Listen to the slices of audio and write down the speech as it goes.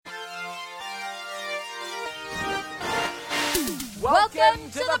Welcome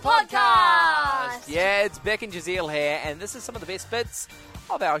to the podcast! Yeah, it's Beck and Jazeel here, and this is some of the best bits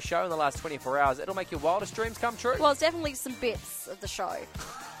of our show in the last 24 hours. It'll make your wildest dreams come true. Well, it's definitely some bits of the show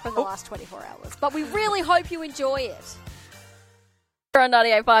from the last 24 hours, but we really hope you enjoy it. We're on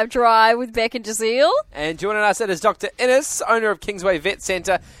 98.5 Drive with Beck and Jazeel. And joining us is Dr. Innes, owner of Kingsway Vet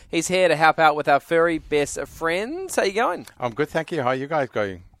Centre. He's here to help out with our furry best friends. How you going? I'm good, thank you. How are you guys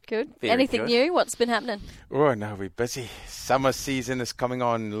going? Good. Very Anything good. new? What's been happening? Oh, no, we're busy. Summer season is coming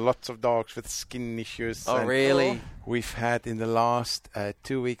on. Lots of dogs with skin issues. Oh, And really? We've had, in the last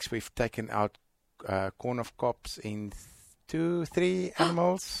 2 weeks, we've taken out corn of cops in 2-3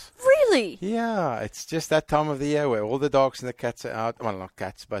 animals. Really? Yeah, it's just that time of the year where all the dogs and the cats are out. Well, not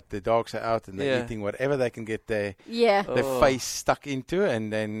cats, but the dogs are out and they're Yeah. eating whatever they can get their Yeah. Oh. face stuck into,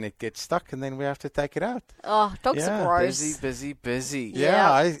 and then it gets stuck, and then we have to take it out. Oh, dogs Yeah, are gross. Busy.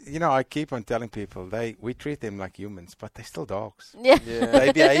 Yeah. I keep on telling people we treat them like humans, but they're still dogs. Yeah. Yeah.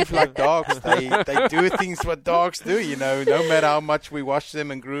 They behave like dogs. They do things what dogs do. No matter how much we wash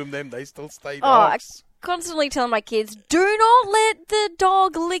them and groom them, they still stay dogs. Constantly telling my kids, do not let the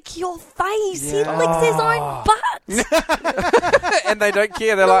dog lick your face. He licks his own butt. And they don't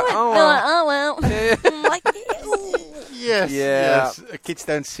care. They're like, oh, They're well. like, oh, well. I'm like, ew. Yes, Yeah. yes. Kids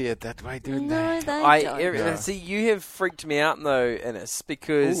don't see it that way, do No, they? they don't. Yeah. See, you have freaked me out, though, Innes,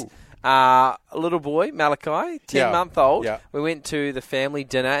 because... Ooh. A little boy, Malachi, 10-month-old, Yeah. we went to the family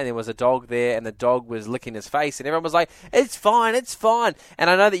dinner and there was a dog there and the dog was licking his face and everyone was like, it's fine. And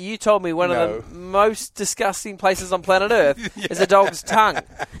I know that you told me one of the most disgusting places on planet Earth is a dog's tongue.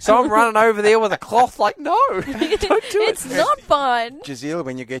 So I'm running over there with a cloth like, no, don't do it. It's not fun. Giselle,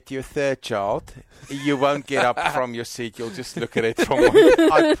 when you get your third child, you won't get up from your seat. You'll just look at it from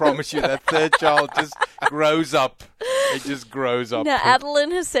one. I promise you, that third child just grows up. It just grows up. Now,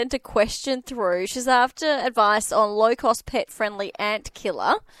 Adeline has sent a question through. She's after advice on low-cost, pet-friendly ant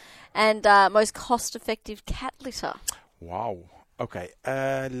killer and most cost-effective cat litter. Wow. Okay.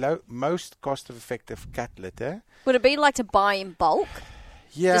 Most cost-effective cat litter. Would it be like to buy in bulk?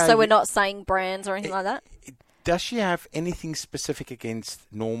 Yeah. Just so we're not saying brands or anything like that? Does she have anything specific against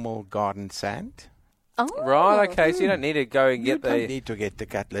normal garden sand? Oh. Right, okay, so you don't need to go and You get don't the... need to get the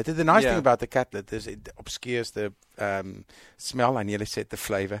cat litter. The nice Yeah. thing about the cat litter is it obscures the smell. I nearly said the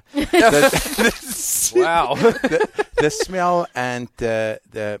flavor. Wow. The smell and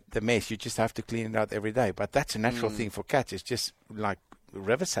the mess. You just have to clean it out every day. But that's a natural thing for cats. It's just like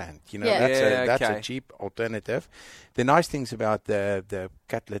river sand. Yeah. That's okay. a cheap alternative. The nice things about the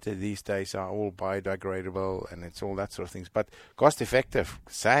cat litter these days are all biodegradable and it's all that sort of things. But cost effective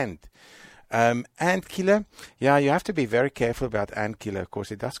sand. Ant killer, yeah, you have to be very careful about ant killer. Of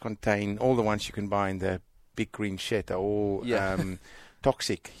course, it does contain all the ones you can buy in the big green shed are all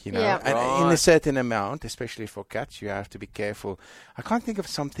toxic, Yeah. And in Right. a certain amount, especially for cats, you have to be careful. I can't think of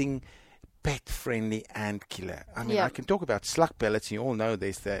something pet-friendly ant killer. I mean, Yeah. I can talk about slug pellets. You all know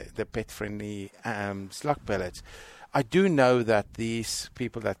there's the pet-friendly slug pellets. I do know that these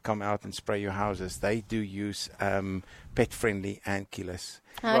people that come out and spray your houses, they do use pet-friendly ant killers.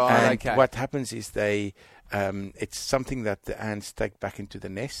 Okay. Right. And okay. what happens is it's something that the ants take back into the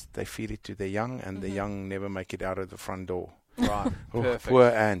nest. They feed it to the young, and the young never make it out of the front door. Right, Oh, perfect. poor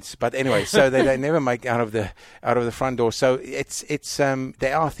ants. But anyway, so they never make out of the front door. So it's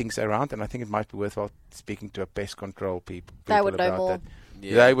there are things around, and I think it might be worthwhile speaking to a pest control people. They would know about more. that.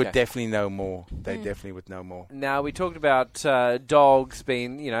 Yeah, They would okay. definitely know more. They definitely would know more. Now, we talked about dogs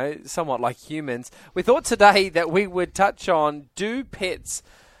being, somewhat like humans. We thought today that we would touch on, do pets,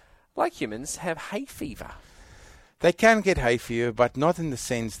 like humans, have hay fever? They can get hay fever, but not in the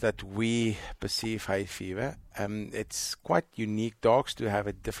sense that we perceive hay fever. It's quite unique. Dogs do have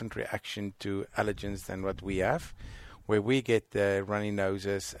a different reaction to allergens than what we have, where we get the runny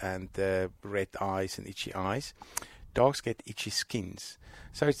noses and the red eyes and itchy eyes. Dogs get itchy skins.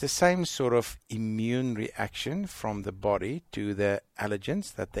 So it's the same sort of immune reaction from the body to the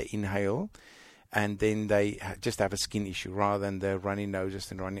allergens that they inhale, and then they just have a skin issue rather than the runny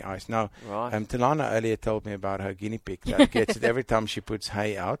noses and runny eyes. Now, Right. Talana earlier told me about her guinea pig that gets it every time she puts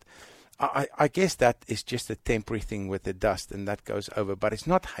hay out. I guess that is just a temporary thing with the dust, and that goes over. But it's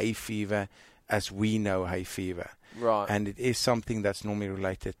not hay fever as we know hay fever. Right. And it is something that's normally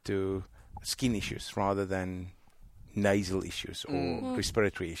related to skin issues rather than nasal issues or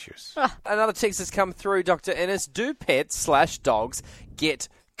respiratory issues. Another text has come through, Dr. Innes. Do pets/dogs get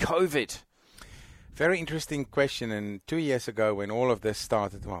COVID? Very interesting question. And 2 years ago, when all of this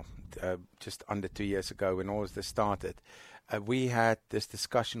started, just under 2 years ago, when all of this started, we had this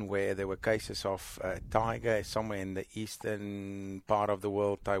discussion where there were cases of tiger somewhere in the eastern part of the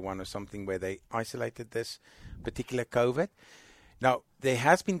world, Taiwan or something, where they isolated this particular COVID. Now, there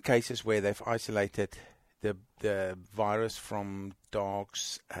has been cases where they've isolated the virus from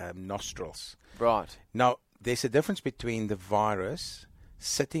dogs' nostrils. Right. Now, there's a difference between the virus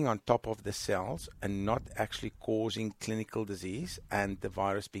sitting on top of the cells and not actually causing clinical disease, and the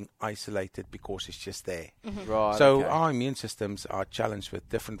virus being isolated because it's just there. Right. So our immune systems are challenged with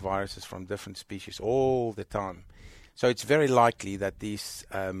different viruses from different species all the time. So it's very likely that these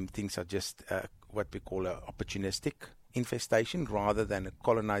things are just what we call an opportunistic infestation rather than a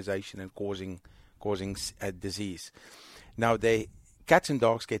colonization and causing a disease. Now, cats and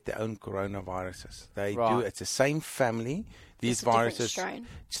dogs get their own coronaviruses. They do. It's the same family. These viruses,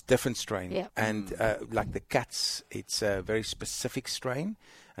 it's a different strain. Yeah. And like the cats, it's a very specific strain.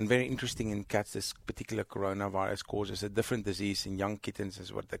 And very interesting in cats, this particular coronavirus causes a different disease in young kittens,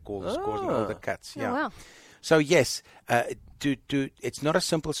 is what they call this, causing older cats. Yeah. Oh, wow. So yes, it's not a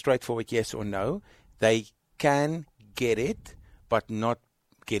simple, straightforward yes or no. They can get it, but not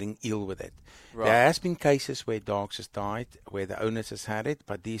getting ill with it. Right. There has been cases where dogs has died, where the owners has had it,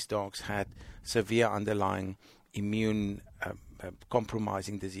 but these dogs had severe underlying immune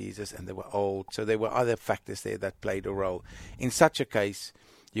compromising diseases, and they were old. So there were other factors there that played a role. In such a case,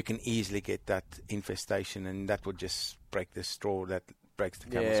 you can easily get that infestation, and that would just break the straw that breaks the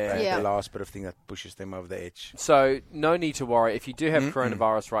camel's back, the last bit of thing that pushes them over the edge. So no need to worry. If you do have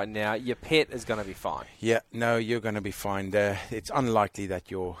coronavirus right now, your pet is going to be fine. Yeah, no, you're going to be fine. It's unlikely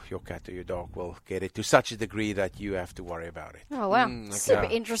that your cat or your dog will get it to such a degree that you have to worry about it. Oh, wow. Super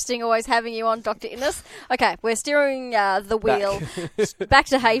interesting always having you on, Dr. Innes. Okay, we're steering the wheel back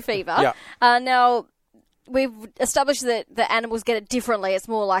to hay fever. Yeah. Now, we've established that the animals get it differently. It's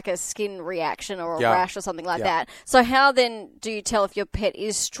more like a skin reaction or a rash or something like that. So how then do you tell if your pet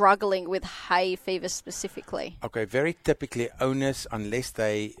is struggling with hay fever specifically? Okay, very typically owners, unless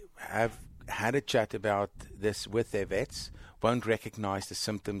they have had a chat about this with their vets, won't recognize the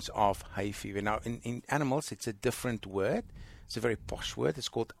symptoms of hay fever. Now, in animals, it's a different word. It's a very posh word. It's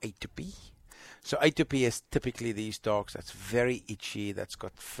called atopy. So atopy is typically these dogs that's very itchy, that's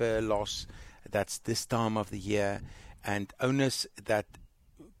got fur loss, that's this time of the year, and owners that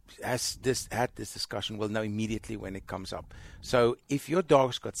had this discussion will know immediately when it comes up. So if your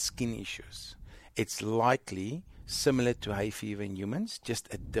dog's got skin issues, it's likely similar to hay fever in humans,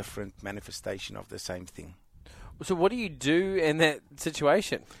 just a different manifestation of the same thing. So what do you do in that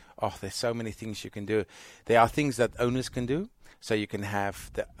situation? Oh, there's so many things you can do. There are things that owners can do. So you can have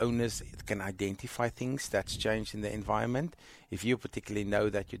the owners can identify things that's changed in the environment. If you particularly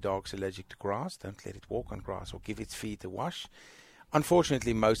know that your dog's allergic to grass, don't let it walk on grass or give its feet a wash.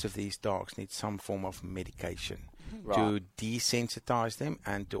 Unfortunately, most of these dogs need some form of medication to desensitize them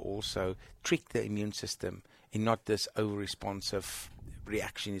and to also trick the immune system in not this over-responsive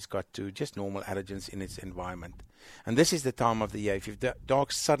reaction it's got to just normal allergens in its environment. And this is the time of the year. If your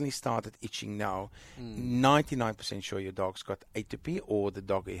dog suddenly started itching now, 99% sure your dog's got atopy or the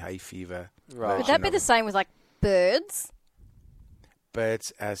doggy hay fever. Right. Would that be the same with like birds?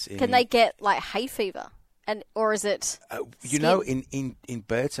 Birds as in... Can they get like hay fever? Or is it in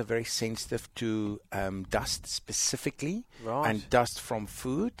birds are very sensitive to dust specifically, and dust from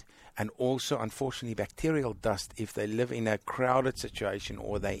food, and also, unfortunately, bacterial dust if they live in a crowded situation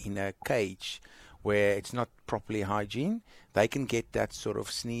or they're in a cage where it's not properly hygiene. They can get that sort of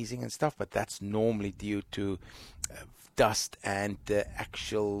sneezing and stuff, but that's normally due to dust and the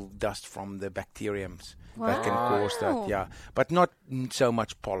actual dust from the bacteriums. Wow. That can cause that, but not so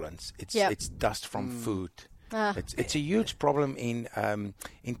much pollens. It's dust from food. It's a huge problem in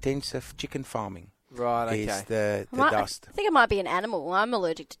intensive chicken farming. Right, okay. Is the dust. I think it might be an animal. I'm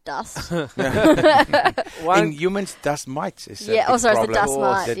allergic to dust. In humans, dust mites is a big problem. It's the dust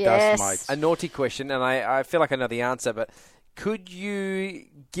mite. Dust mites. A naughty question, and I feel like I know the answer, but could you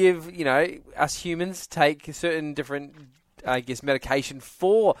give, us humans take certain different, medication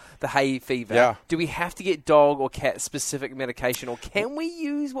for the hay fever? Yeah. Do we have to get dog or cat specific medication, or can we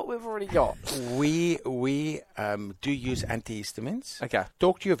use what we've already got? We do use antihistamines. Okay.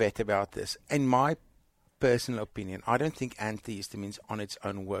 Talk to your vet about this. In my personal opinion, I don't think antihistamines on its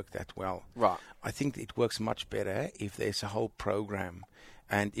own work that well. Right. I think it works much better if there's a whole program.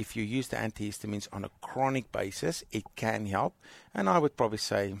 And if you use the antihistamines on a chronic basis, it can help. And I would probably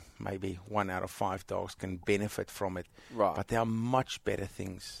say maybe 1 out of 5 dogs can benefit from it. Right. But there are much better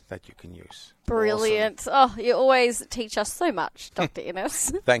things that you can use. Brilliant. Awesome. Oh, you always teach us so much, Dr.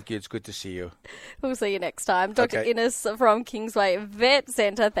 Innes. Thank you. It's good to see you. We'll see you next time. Dr. Innes from Kingsway Vet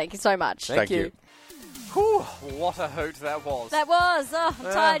Centre, thank you so much. Thank you. Whew, what a hoot that was. That was. Oh,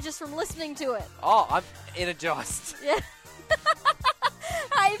 I'm tired just from listening to it. Oh, I'm energised. Yeah.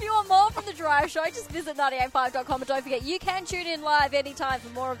 Hey, if you want more from the Drive Show. Just visit 985.com and don't forget you can tune in live anytime for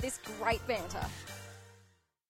more of this great banter.